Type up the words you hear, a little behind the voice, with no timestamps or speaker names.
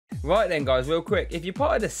Right then guys, real quick, if you're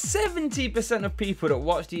part of the 70% of people that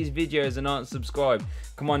watch these videos and aren't subscribed,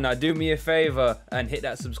 come on now, do me a favor and hit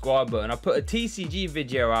that subscribe button. I put a TCG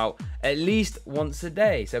video out at least once a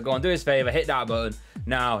day, so go on, do us a favor, hit that button.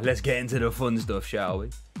 Now let's get into the fun stuff, shall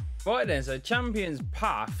we? Right then, so Champions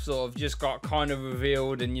Path sort of just got kind of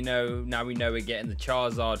revealed, and you know, now we know we're getting the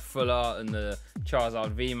Charizard Full Art and the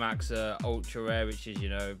Charizard VMAX Ultra Rare, which is, you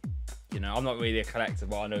know, I'm not really a collector,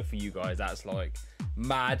 but I know for you guys that's like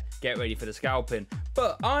mad. Get ready for the scalping.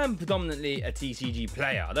 But I am predominantly a TCG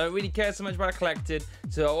player. I don't really care so much about collected.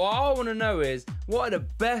 So what I want to know is, what are the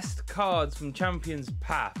best cards from Champions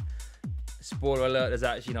Path? Spoiler alert, there's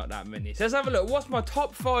actually not that many. So let's have a look. What's my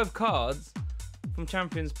top 5 cards from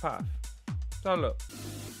Champions Path? Let's have a look.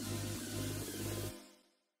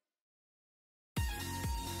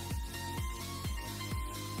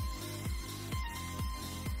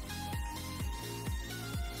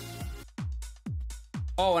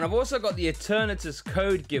 Oh, and I've also got the Eternatus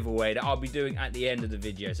code giveaway that I'll be doing at the end of the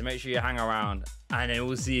video, so make sure you hang around and then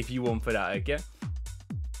we'll see if you won for that, okay?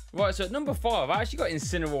 Right, so at number 5, I actually got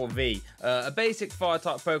Incineroar V, a basic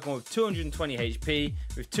fire-type Pokemon with 220 HP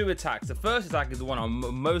with 2 attacks. The first attack is the one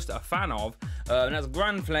I'm most a fan of, and that's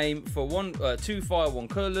Grand Flame for 2 fire, 1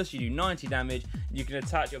 colorless. You do 90 damage. You can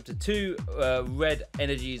attach up to 2 red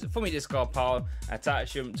energies from your discard pile,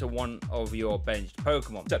 attach them to one of your benched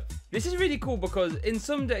Pokemon. So this is really cool because in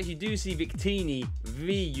some decks you do see Victini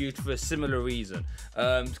V used for a similar reason,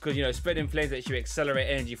 because, you know, spreading flames lets you accelerate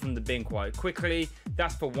energy from the bin quite quickly.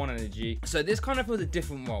 That's for 1 energy. So this kind of fills a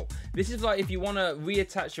different role. This is like if you want to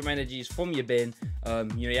reattach your energies from your bin, you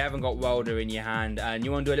know, you haven't got Welder in your hand and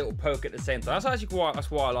you want to do a little poke at the same time. That's actually why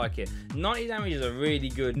I like it. 90 damage is a really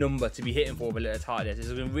good number to be hitting for with a little attack. This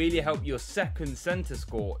is going to really help your second Center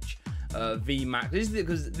Scorch VMAX.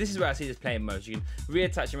 Because this is where I see this playing most. You can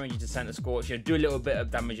reattach your energy to Center Scorch, you know, do a little bit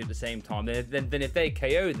of damage at the same time. Then if they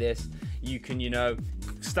KO this, you can, you know,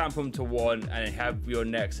 stamp them to 1 and have your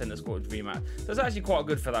next Center Scorch VMAX. So it's actually quite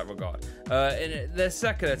good for that regard. In the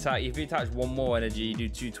second attack, if you attach 1 more energy, you do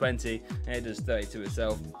 220 and it does 30 to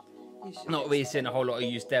itself. Not really seeing a whole lot of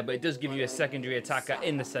use there, but it does give you a secondary attacker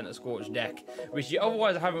in the Center Scorch deck, which you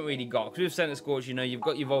otherwise haven't really got. Because with Center Scorch, you know, you've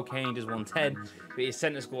got your Volcanion does 110, but your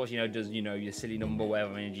Center Scorch, you know, does, you know, your silly number,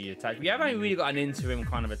 whatever energy you attach. But you haven't really got an interim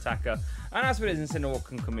kind of attacker, and that's where Incineroar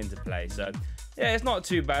can come into play. So yeah, it's not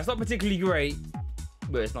too bad. It's not particularly great,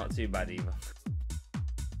 but it's not too bad either.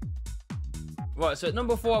 Right, so at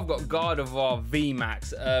number 4, I've got Gardevoir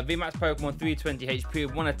VMAX. VMAX Pokemon, 320 HP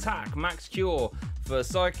with 1 attack, max cure for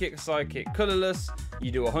Psychic, colorless.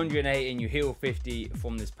 You do 108 and you heal 50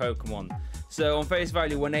 from this Pokemon. So on face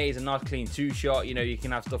value, 180 is a nice clean 2-shot. You know, you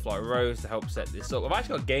can have stuff like Rose to help set this up. I've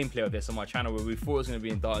actually got gameplay of this on my channel where we thought it was going to be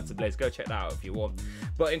in Dark to Blaze. Go check that out if you want.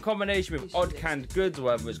 But in combination with Odd Canned Goods,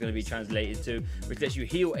 whatever it's going to be translated to, which lets you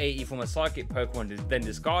heal 80 from a Psychic Pokemon, then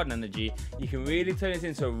discard an energy, you can really turn it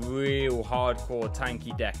into a real hardcore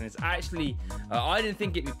tanky deck. And it's actually, I didn't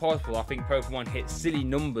think it'd be possible. I think Pokemon hit silly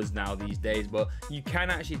numbers now these days, but you can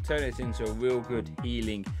actually turn it into a real good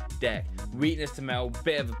healing deck. Weakness to metal,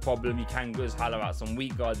 bit of a problem. You can just hollow out some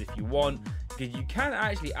weak guards if you want, because you can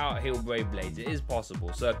actually out heal Brave Blades. It is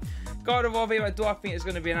possible. So Gardevoir VMAX, do I think it's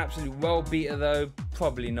going to be an absolute well beater though?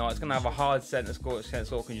 Probably not. It's going to have a hard Center Scorch. Center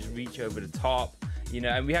Scorch can just reach over the top, you know,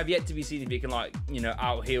 and we have yet to be seen if it can, like, you know,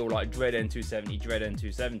 out heal like Dread N270, Dread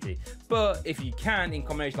N270. But if you can, in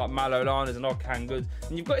combination like Malolaners and Odd Canned Goods,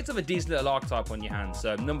 then you've got yourself a decent little archetype on your hands.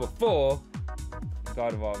 So number 4,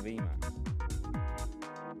 Gardevoir VMAX.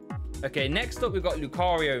 Okay, next up we've got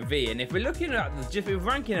Lucario V, and if we're looking at if we're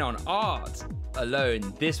ranking it on art alone,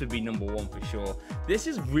 this would be number 1 for sure. This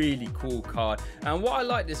is really cool card, and what I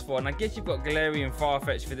like this for, and I guess you've got Galarian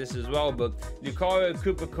Farfetch for this as well, but Lucario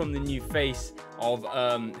could become the new face of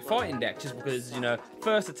fighting deck, just because, you know,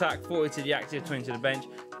 first attack 40 to the active, 20 to the bench,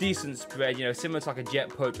 decent spread, you know, similar to like a Jet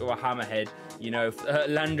Punch or a Hammerhead, you know,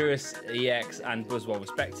 Landorus EX and Buzzwole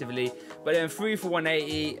respectively. But then 3 for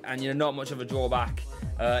 180, and, you know, not much of a drawback.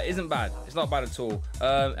 Isn't bad. It's not bad at all.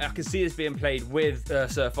 I can see this being played with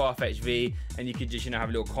Sir Farfetch V, and you could just, you know, have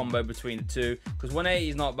a little combo between the two, because 180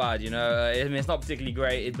 is not bad, you know. I mean, it's not particularly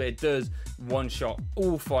great, but it does one-shot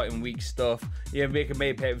all fighting weak stuff. You know, you can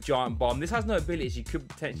maybe play it with Giant Bomb. This has no abilities. You could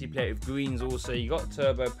potentially play it with greens also. You got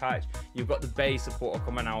Turbo Patch. You've got the base supporter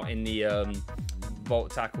coming out in the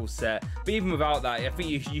Volt Tackle set. But even without that, I think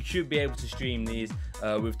you should be able to stream these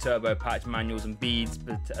with Turbo Patch manuals and beads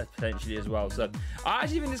potentially as well. So I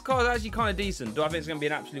actually think this card is actually kind of decent. Do I think it's going to be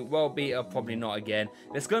an absolute world beater? Probably not again.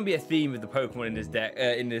 There's going to be a theme with the Pokemon in this deck,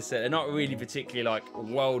 in this set. They're not really particularly like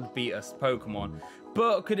world beater Pokemon,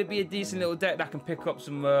 But could it be a decent little deck that can pick up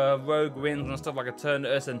some rogue wins and stuff like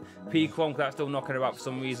Eternatus and Pequom, that's still knocking about for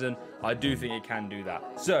some reason? I do think it can do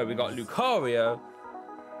that. So we got Lucario,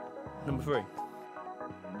 number 3.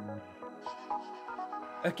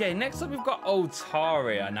 Okay, next up we've got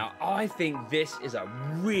Altaria. Now, I think this is a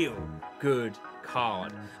real good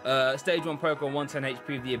card. Stage 1 Pokemon, 110 HP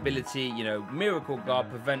with the ability, you know, Miracle Guard,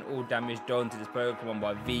 prevent all damage done to this Pokemon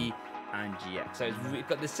by V and GX. So it's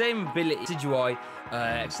got the same ability, Decidueye,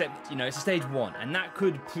 except, you know, it's a stage 1, and that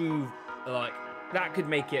could prove, like, that could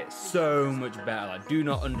make it so much better. Like, do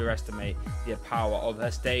not underestimate the power of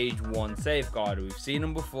her stage 1 safeguard. We've seen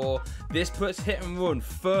them before. This puts hit and run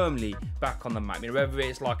firmly back on the map. You know, whether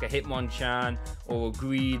it's like a Hitmonchan or a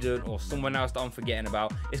Greedent or someone else that I'm forgetting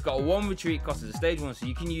about, it's got a 1 retreat cost as a stage 1, so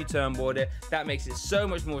you can U-turn board it. That makes it so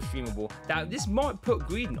much more streamable. That this might put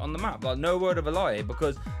Greedent on the map, like, no word of a lie,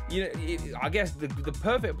 because, you know, I guess the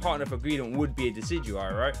perfect partner for Greedent would be a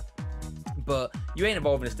Decidueye, right? But you ain't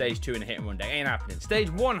evolving a stage 2 in a hit and run deck. Ain't happening. Stage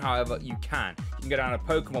 1, however, you can. You can go down a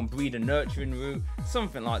Pokemon breed and nurturing route,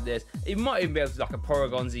 something like this. It might even be able to, like, a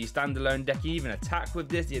Porygon Z standalone deck. You even attack with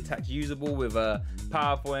this. The attack's usable with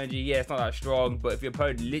powerful energy. Yeah, it's not that strong, but if your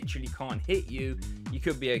opponent literally can't hit you, you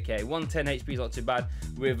could be okay. 110 HP is not too bad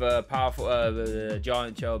with powerful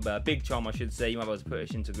giant charm, big charm, I should say. You might be able to put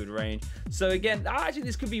it into good range. So again, actually,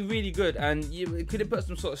 this could be really good. And could it put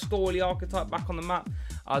some sort of Storly archetype back on the map?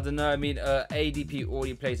 I don't know. I mean, ADP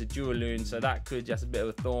already plays a Duraloon, so that could just a bit of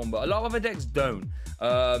a thorn. But a lot of other decks don't.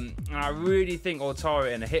 And I really think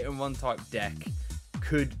Altaria in a hit and run type deck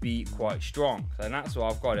could be quite strong. So that's why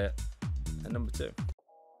I've got it at number 2.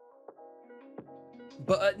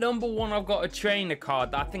 But at number 1, I've got a trainer card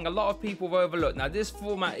that I think a lot of people have overlooked. Now, this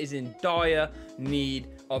format is in dire need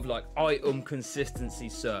of, like, item consistency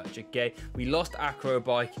search, okay? We lost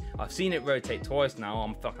Acrobike. I've seen it rotate twice now.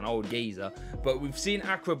 I'm a fucking old geezer. But we've seen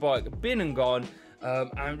Acrobike been and gone.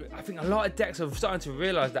 And I think a lot of decks are starting to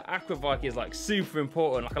realize that Acrobike is, like, super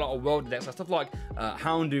important. Like a lot of world decks, like stuff like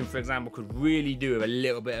Houndoom, for example, could really do with a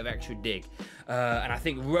little bit of extra dig. And I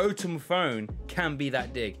think Rotom Phone can be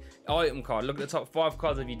that dig. Item card, look at the top 5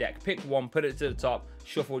 cards of your deck, pick one, put it to the top,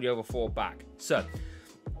 shuffle the other 4 back. So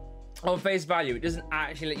on face value, it doesn't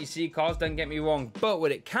actually let you see cards, don't get me wrong, but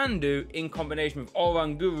what it can do in combination with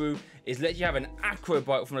Oranguru is let you have an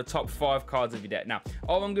Acrobike from the top 5 cards of your deck. Now,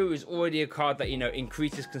 Oranguru is already a card that, you know,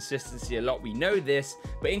 increases consistency a lot. We know this,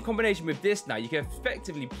 but in combination with this now, you can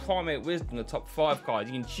effectively Primate Wisdom the top 5 cards.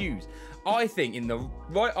 You can choose. I think in the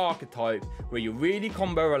right archetype, where you're really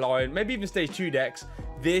combo reliant, maybe even stage 2 decks,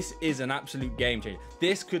 this is an absolute game changer.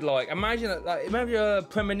 This could, like, imagine a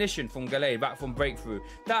Premonition from Gallade back from Breakthrough.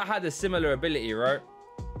 That had a similar ability, right?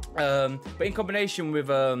 But in combination with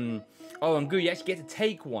Oranguru, you actually get to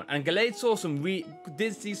take one. And Gallade saw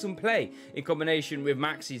did see some play in combination with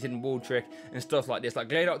Maxie's Hidden Ball Trick and stuff like this. Like,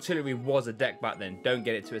 Gallade Artillery was a deck back then. Don't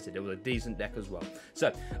get it twisted. It was a decent deck as well.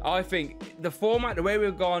 So I think the format, the way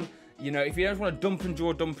we've gone, you know, if you don't want to dump and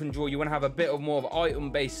draw, you want to have a bit of more of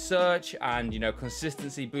item-based search and, you know,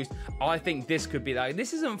 consistency boost. I think this could be like,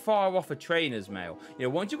 this isn't far off a trainer's mail. You know,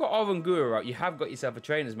 once you've got Oranguru out, you have got yourself a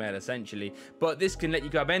trainer's mail essentially. But this can let you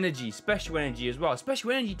grab energy, special energy as well. Special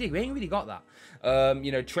energy dig, we ain't really got that.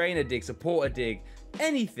 You know, trainer dig, supporter dig,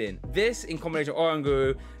 anything. This in combination with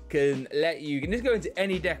Oranguru can let you, and this go into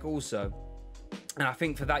any deck also. And I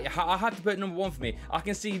think for that, I had to put number 1 for me. I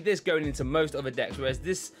can see this going into most other decks, whereas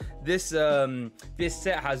this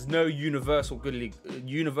set has no universal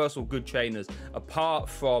good trainers apart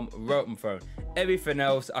from Rotom Phone. Everything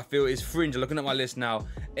else I feel is fringe. Looking at my list now,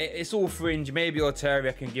 it's all fringe. Maybe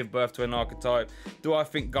Altaria can give birth to an archetype. Do I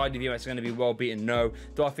think Guided VMAX is going to be well beaten? No.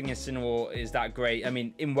 Do I think Incineroar is that great? I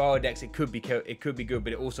mean, in wild decks it could be good,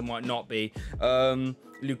 but it also might not be.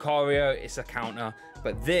 Lucario, it's a counter.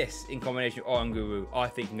 But this, in combination with Oranguru, I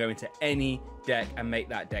think can go into any deck and make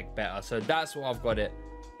that deck better. So that's why I've got it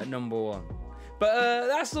at number 1. But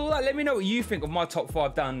that's all that. Let me know what you think of my top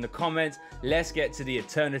 5 down in the comments. Let's get to the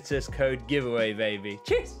Eternatus code giveaway, baby.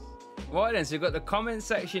 Cheers! Right then, so we've got the comment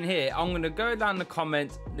section here. I'm going to go down the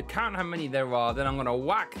comments, count how many there are, then I'm going to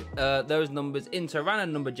whack those numbers into a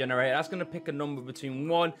random number generator. That's going to pick a number between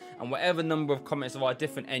 1 and whatever number of comments of our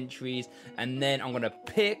different entries. And then I'm going to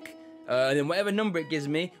pick... and then whatever number it gives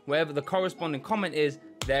me, whatever the corresponding comment is,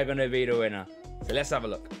 they're going to be the winner. So let's have a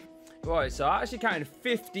look. Right, so I actually counted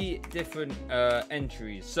 50 different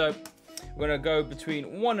entries. So we're going to go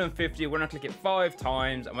between 1 and 50. We're going to click it 5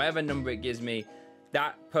 times, and whatever number it gives me,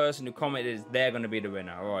 that person who commented is, they're going to be the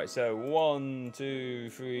winner. All right, so 1, 2,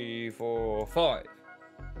 3, 4, 5.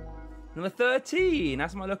 Number 13,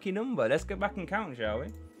 that's my lucky number. Let's go back and count, shall we?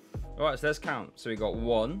 All right, so let's count. So we got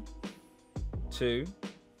 1, 2,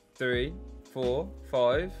 3, 4,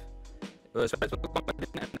 5.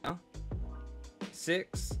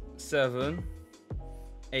 6, 7,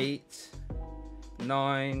 8,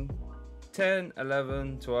 9, 10,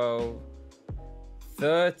 11, 12,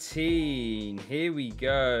 13. Here we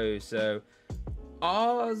go. So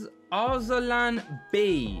Arzalan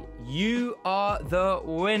B, you are the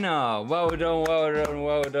winner. Well done, well done,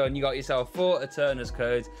 well done. You got yourself 4 Eternatus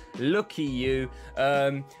codes. Lucky you.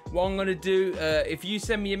 What I'm gonna do, if you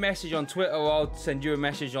send me a message on Twitter, I'll send you a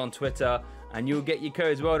message on Twitter and you'll get your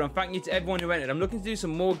codes. Well done. Thank you to everyone who entered. I'm looking to do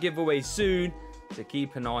some more giveaways soon, so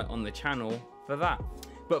keep an eye on the channel for that.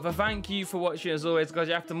 But for thank you for watching as always, guys.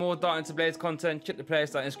 After more Dart into Blades content, check the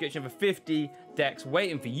playlist description for 50 decks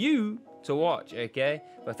waiting for you to watch, okay?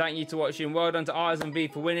 But thank you to watching. Well done to Arzalan B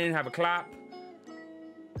for winning. Have a clap.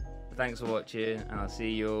 Thanks for watching, and I'll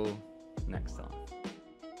see you all next time.